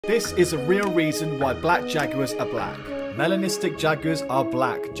This is a real reason why black jaguars are black. Melanistic jaguars are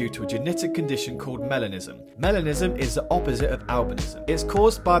black due to a genetic condition called melanism. Melanism is the opposite of albinism. It's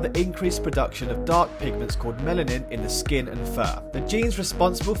caused by the increased production of dark pigments called melanin in the skin and fur. The genes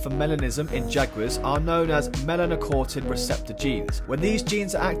responsible for melanism in jaguars are known as melanocortin receptor genes. When these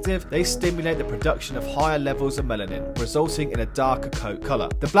genes are active, they stimulate the production of higher levels of melanin, resulting in a darker coat colour.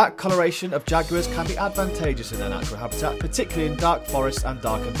 The black coloration of jaguars can be advantageous in their natural habitat, particularly in dark forests and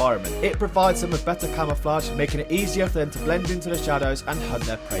dark environments. It provides them with better camouflage, making it easier for them to blend into the shadows and hunt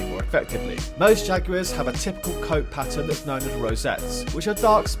their prey more effectively. Most jaguars have a typical coat pattern that's known as rosettes, which are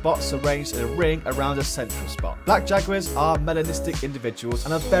dark spots arranged in a ring around a central spot. Black jaguars are melanistic individuals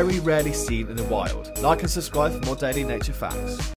and are very rarely seen in the wild. Like and subscribe for more daily nature facts.